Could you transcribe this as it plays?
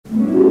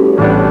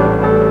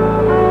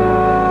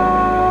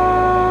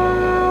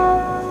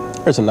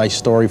Here's a nice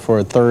story for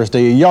a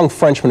Thursday. A young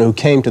Frenchman who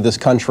came to this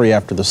country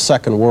after the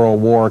Second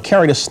World War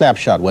carried a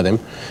snapshot with him.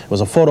 It was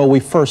a photo we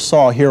first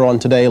saw here on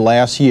Today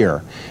last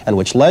year, and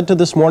which led to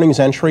this morning's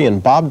entry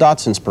in Bob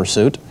Dotson's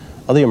pursuit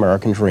of the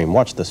American dream.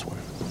 Watch this one.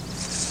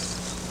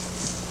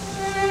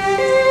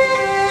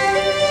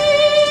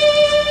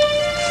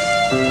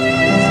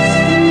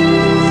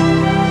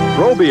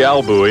 Roby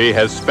Albouy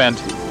has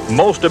spent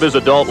most of his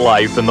adult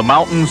life in the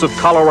mountains of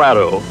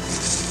Colorado,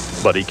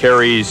 but he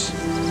carries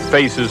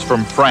faces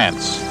from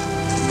France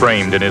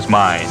framed in his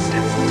mind.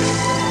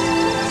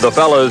 The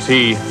fellas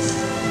he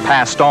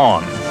passed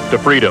on to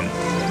freedom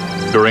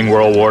during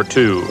World War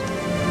II.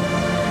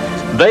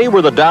 They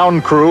were the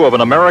down crew of an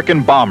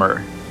American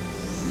bomber.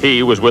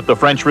 He was with the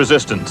French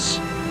resistance.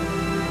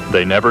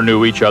 They never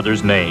knew each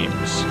other's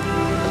names.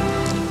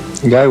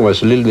 The guy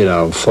was a little bit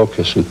out of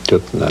focus who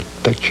took that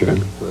picture.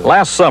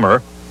 Last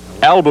summer,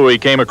 Albouy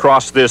came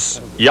across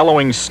this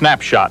yellowing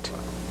snapshot,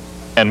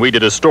 and we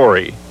did a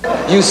story.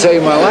 You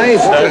saved my life.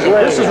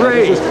 This is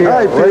Ray.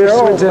 Hi,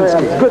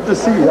 Peter. Good to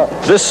see you.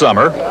 This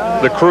summer,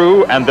 the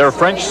crew and their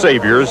French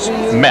saviors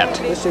met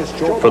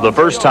for the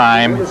first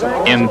time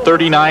in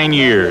 39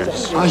 years.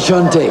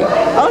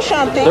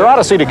 Enchanté. Their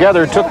odyssey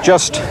together took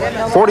just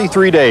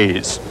 43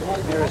 days.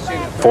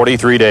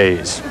 43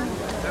 days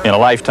in a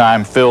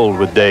lifetime filled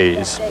with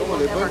days.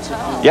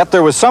 Yet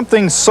there was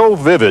something so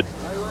vivid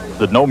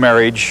that no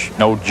marriage,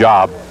 no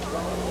job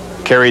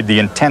carried the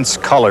intense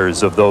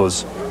colors of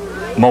those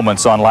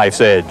moments on life's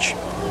edge.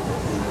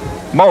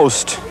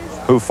 Most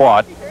who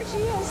fought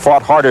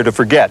harder to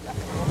forget.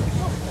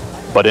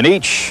 But in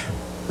each,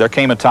 there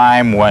came a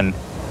time when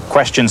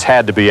questions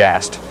had to be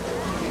asked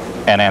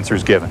and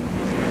answers given.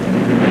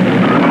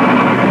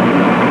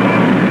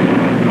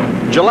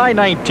 July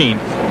 19th,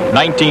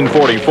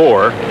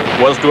 1944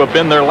 was to have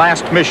been their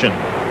last mission,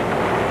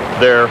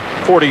 their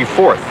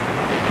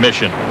 44th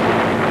mission.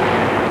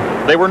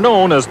 They were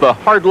known as the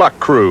Hard Luck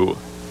Crew,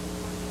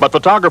 but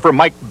photographer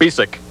Mike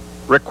Bismarck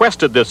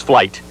requested this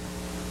flight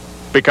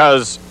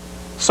because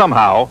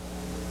somehow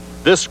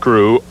this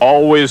crew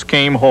always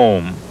came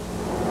home.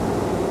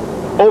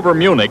 Over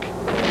Munich,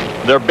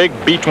 their big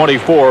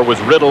B-24 was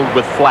riddled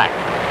with flak.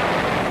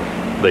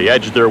 They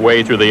edged their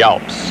way through the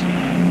Alps,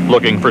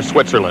 looking for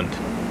Switzerland.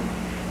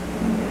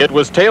 It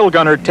was tail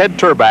gunner Ted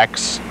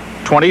Turbach's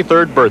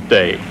 23rd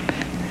birthday.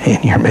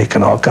 And you're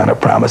making all kind of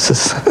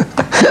promises.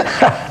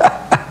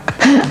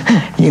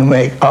 You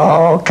make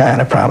all kind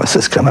of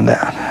promises coming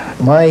down.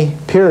 My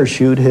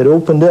parachute had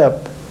opened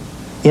up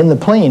in the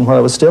plane while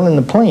I was still in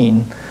the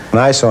plane.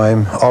 When I saw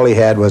him, all he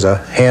had was a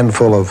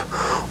handful of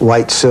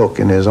white silk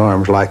in his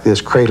arms like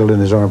this, cradled in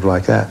his arms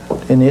like that.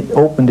 And it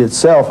opened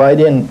itself. I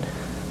didn't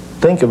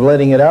think of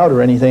letting it out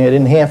or anything. I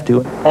didn't have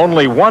to.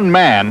 Only one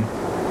man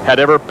had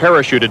ever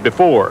parachuted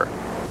before.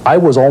 I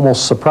was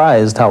almost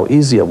surprised how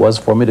easy it was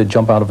for me to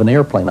jump out of an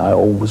airplane. I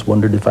always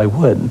wondered if I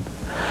would.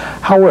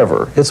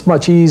 However, it's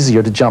much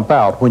easier to jump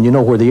out when you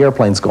know where the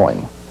airplane's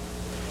going.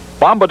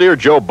 Bombardier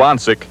Joe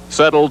Bonsick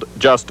settled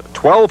just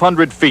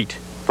 1,200 feet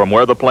from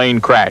where the plane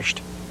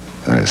crashed.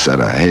 I said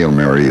a Hail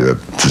Mary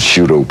to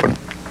shoot open.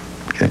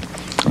 Okay.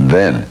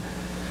 Then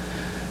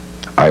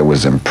I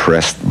was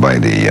impressed by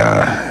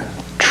the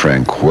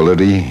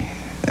tranquility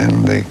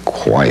and the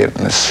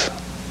quietness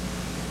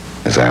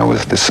as I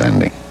was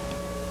descending.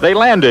 They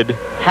landed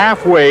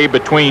halfway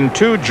between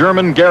two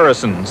German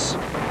garrisons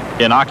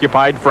in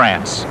occupied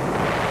France.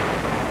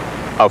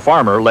 A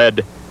farmer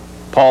led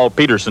Paul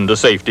Peterson to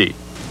safety.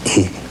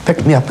 He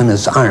picked me up in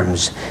his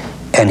arms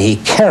and he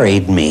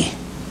carried me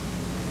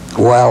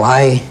while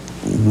I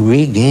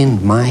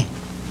regained my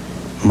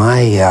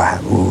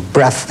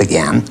breath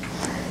again,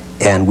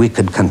 and we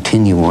could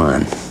continue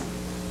on.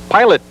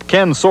 Pilot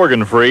Ken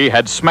Sorgenfree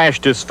had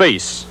smashed his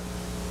face.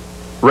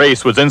 Ray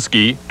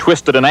Swazinski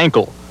twisted an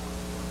ankle,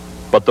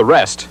 but the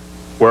rest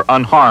were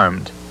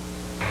unharmed.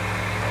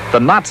 The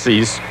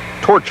Nazis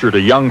tortured a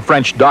young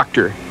French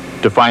doctor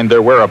to find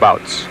their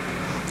whereabouts.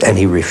 And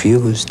he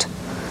refused,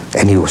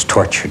 and he was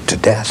tortured to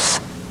death.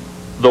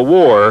 The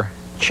war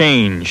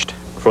changed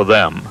for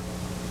them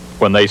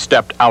when they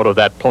stepped out of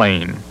that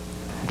plane.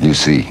 You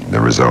see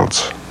the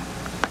results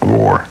of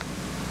war,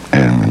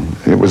 and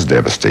it was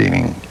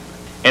devastating.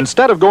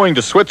 Instead of going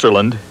to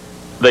Switzerland,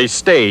 they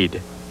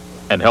stayed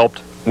and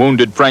helped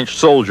wounded French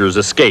soldiers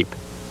escape.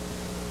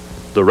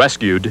 The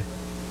rescued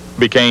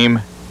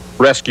became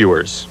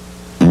rescuers.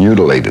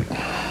 Mutilated.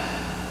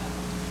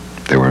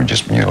 They were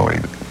just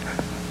mutilated.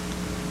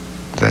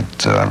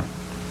 That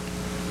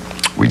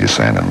we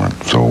descended on.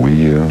 So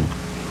we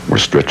were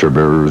stretcher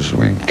bearers.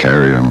 We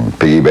carried them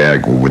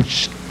piggyback,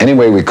 which any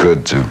way we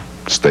could to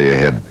stay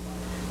ahead.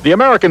 The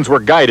Americans were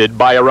guided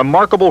by a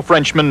remarkable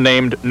Frenchman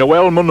named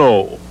Noel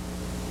Monod.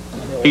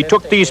 He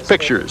took these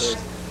pictures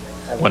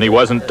when he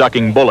wasn't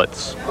ducking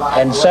bullets.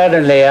 And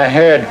suddenly I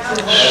heard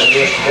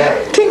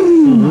ting,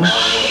 ting.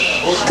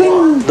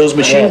 Those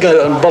machine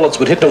gun bullets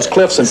would hit those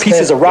cliffs and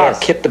pieces of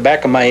rock hit the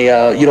back of my,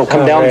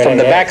 come down from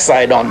the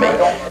backside on me.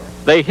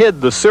 They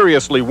hid the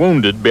seriously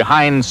wounded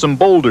behind some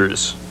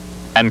boulders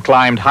and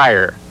climbed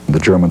higher. the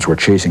Germans were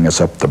chasing us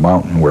up the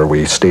mountain where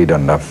we stayed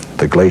on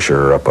the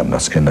glacier up on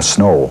in the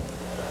snow.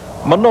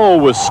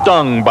 Monod was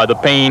stung by the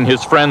pain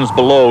his friends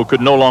below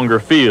could no longer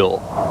feel.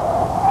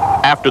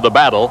 After the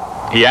battle,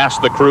 he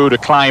asked the crew to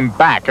climb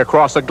back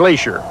across a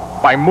glacier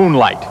by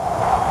moonlight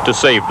to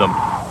save them.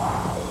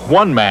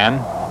 One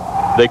man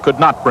they could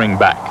not bring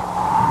back.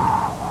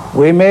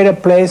 We made a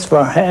place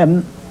for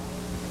him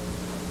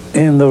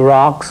in the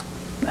rocks,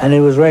 and it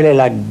was really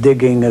like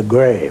digging a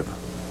grave.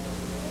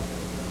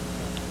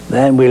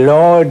 Then we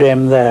lowered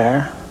him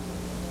there.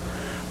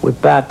 We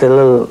packed a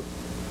little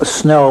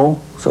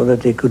snow so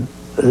that he could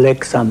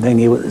lick something.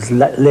 His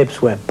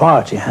lips were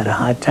parched. He had a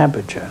high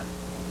temperature.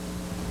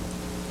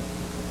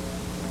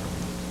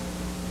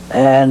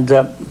 And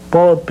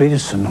Paul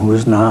Peterson, who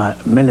was now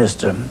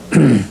minister,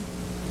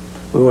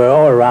 we were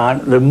all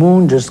around. The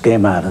moon just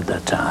came out at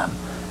that time.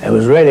 It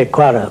was really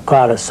quite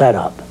a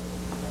setup.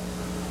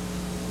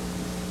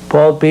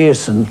 Paul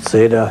Peterson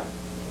said a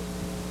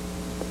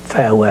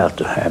farewell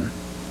to him.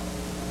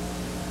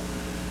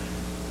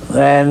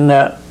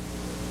 Then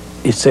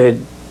he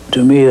said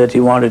to me that he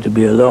wanted to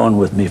be alone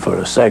with me for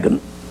a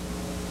second.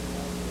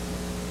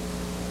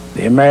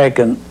 The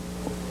American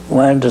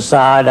went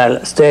aside,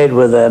 I stayed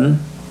with him,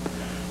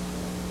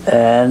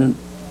 and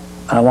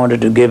I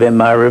wanted to give him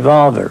my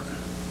revolver.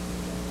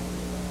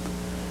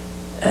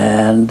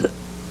 And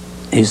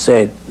he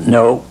said,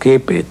 no,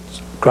 keep it.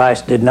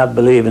 Christ did not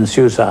believe in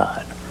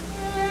suicide.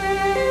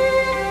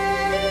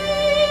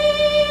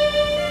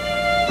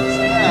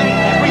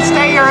 If we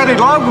stay here any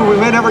longer, we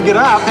may never get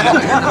up.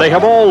 They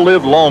have all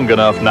lived long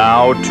enough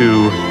now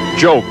to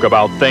joke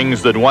about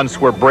things that once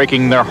were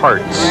breaking their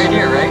hearts.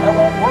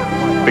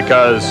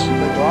 Because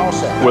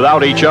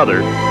without each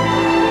other,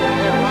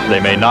 they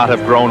may not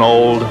have grown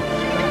old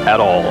at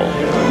all.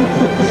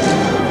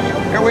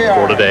 Here we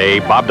are. For today,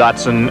 Bob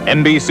Dotson,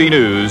 NBC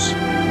News,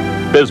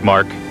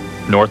 Bismarck,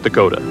 North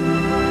Dakota.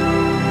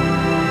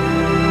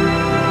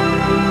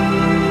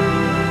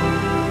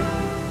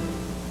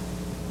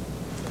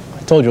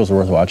 I told you it was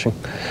worth watching.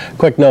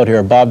 Quick note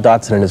here, Bob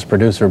Dotson and his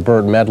producer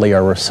Burt Medley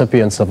are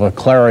recipients of a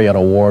Clarion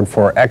Award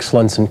for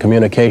Excellence in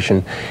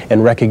Communication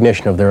in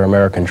recognition of their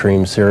American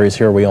Dream series.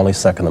 Here we only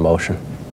second the motion.